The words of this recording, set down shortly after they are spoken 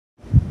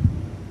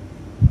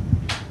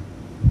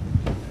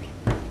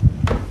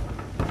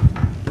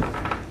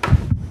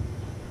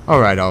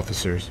Alright,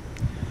 officers.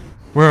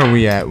 Where are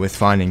we at with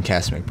finding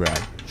Cass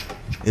McBride?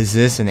 Is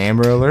this an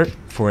Amber Alert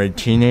for a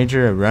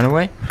teenager, a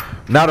runaway?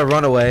 Not a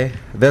runaway.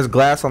 There's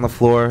glass on the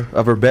floor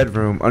of her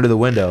bedroom under the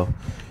window.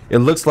 It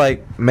looks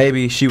like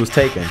maybe she was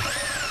taken.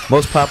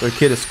 Most popular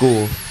kid at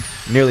school.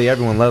 Nearly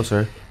everyone loves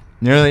her.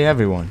 Nearly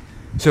everyone.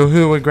 So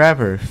who would grab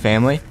her?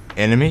 Family?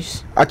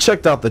 Enemies? I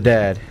checked out the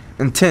dad.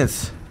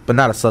 Intense, but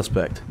not a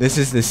suspect. This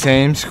is the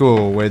same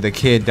school where the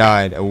kid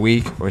died a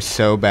week or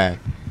so back.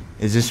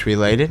 Is this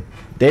related?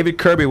 David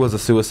Kirby was a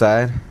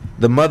suicide.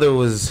 The mother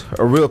was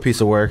a real piece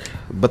of work,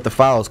 but the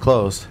file is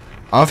closed.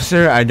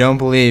 Officer, I don't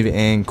believe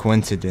in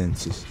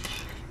coincidences.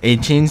 A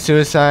teen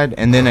suicide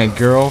and then a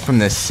girl from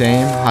the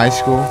same high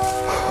school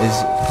is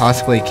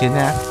possibly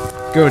kidnapped?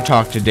 Go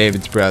talk to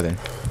David's brother.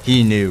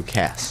 He knew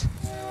Cass.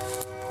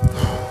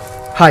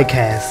 Hi,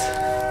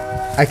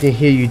 Cass. I can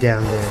hear you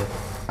down there.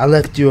 I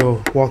left you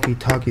a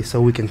walkie-talkie so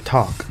we can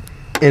talk,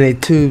 and a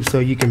tube so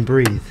you can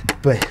breathe.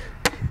 But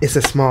it's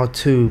a small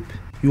tube.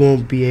 You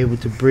won't be able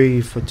to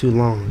breathe for too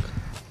long.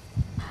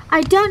 I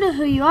don't know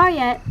who you are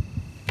yet.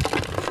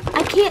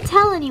 I can't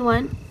tell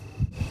anyone.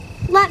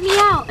 Let me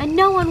out and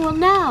no one will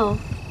know.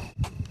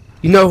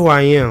 You know who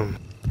I am.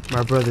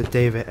 My brother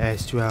David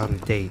asked you out on a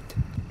date.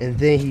 And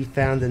then he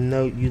found a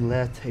note you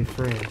left a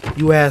friend.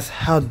 You asked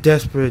how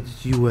desperate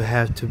you would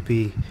have to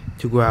be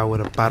to go out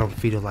with a bottom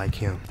feeder like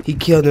him. He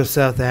killed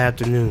himself that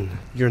afternoon.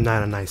 You're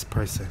not a nice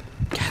person.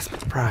 Cass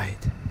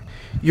McBride.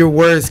 Your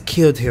words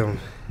killed him.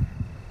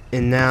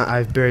 And now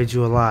I've buried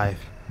you alive.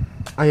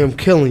 I am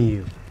killing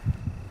you.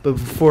 But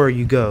before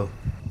you go,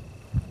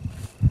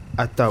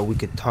 I thought we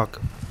could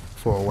talk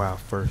for a while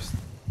first.